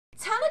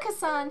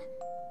Tanaka-san!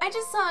 I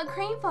just saw a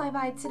crane fly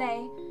by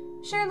today.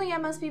 Surely I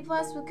must be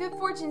blessed with good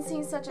fortune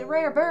seeing such a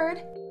rare bird.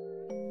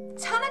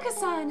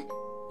 Tanaka-san!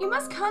 You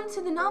must come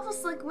to the Novel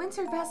Slick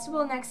Winter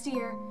Festival next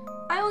year.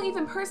 I will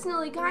even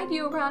personally guide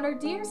you around our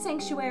deer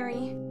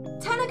sanctuary.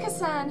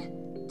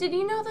 Tanaka-san! Did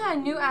you know that a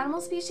new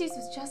animal species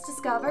was just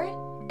discovered?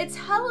 It's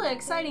hella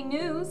exciting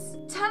news.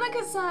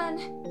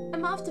 Tanaka-san!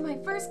 I'm off to my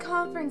first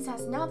conference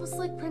as Novel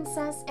Slick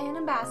Princess and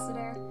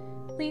Ambassador.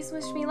 Please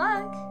wish me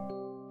luck.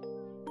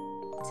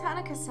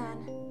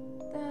 Tanaka-san,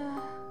 the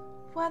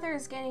weather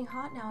is getting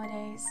hot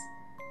nowadays.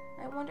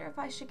 I wonder if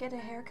I should get a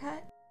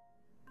haircut?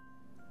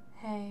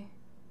 Hey,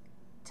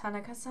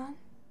 Tanaka-san?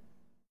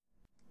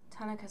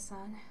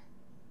 Tanaka-san,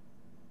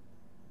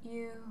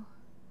 you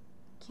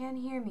can't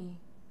hear me,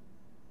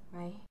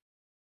 right?